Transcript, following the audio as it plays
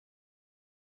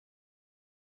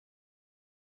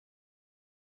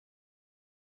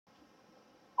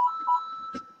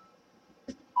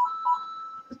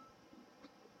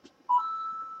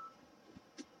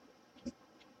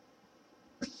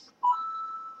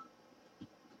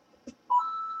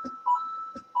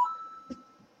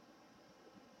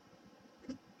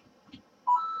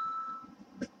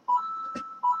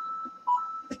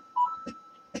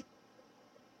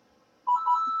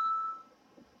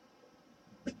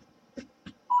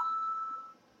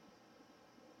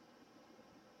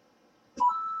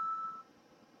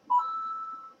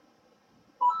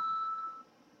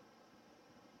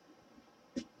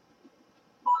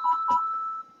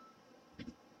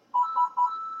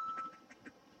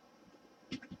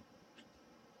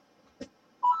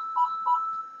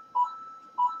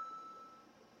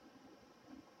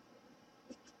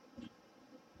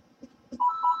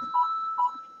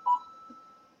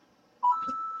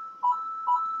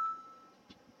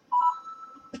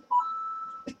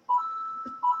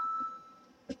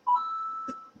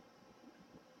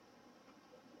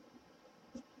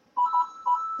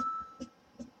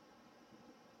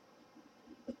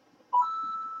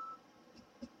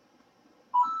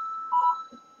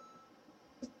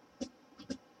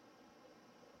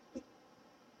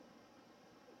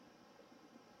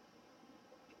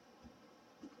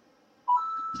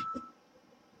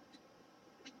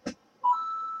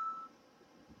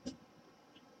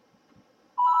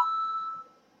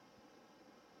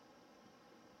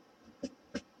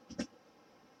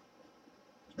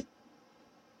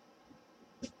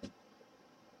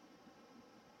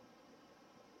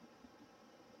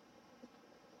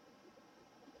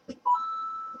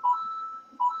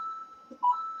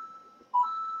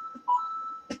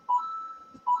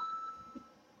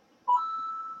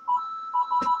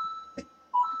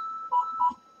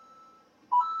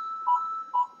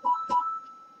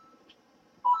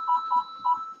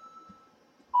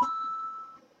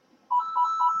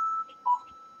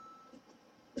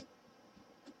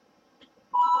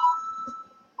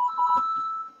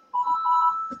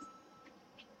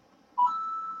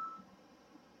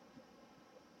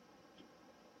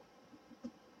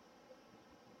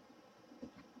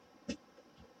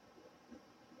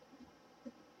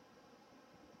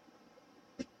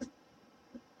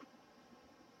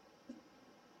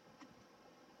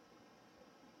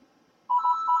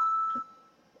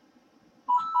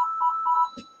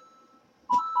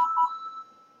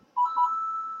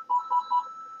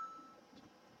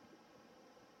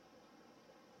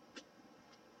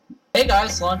Hey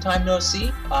guys, long time no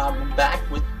see. I'm back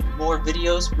with more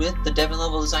videos with the Devin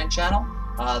Level Design channel.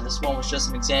 This one was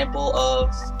just an example of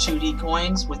 2D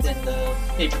coins within the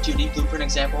Paper 2D blueprint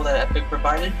example that Epic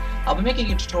provided. I'll be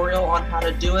making a tutorial on how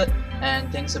to do it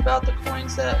and things about the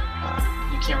coins that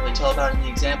you can't really tell about in the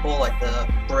example, like the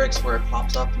bricks where it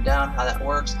pops up and down, how that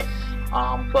works.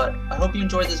 But I hope you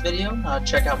enjoyed this video.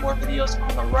 Check out more videos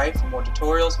on the right for more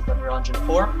tutorials with Unreal Engine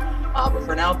 4. But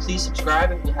for now, please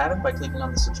subscribe if you haven't by clicking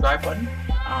on the subscribe button.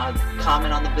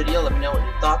 Comment on the video, let me know what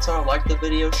your thoughts are, like the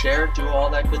video, share, do all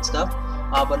that good stuff.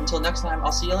 But until next time,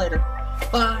 I'll see you later.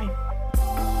 Bye!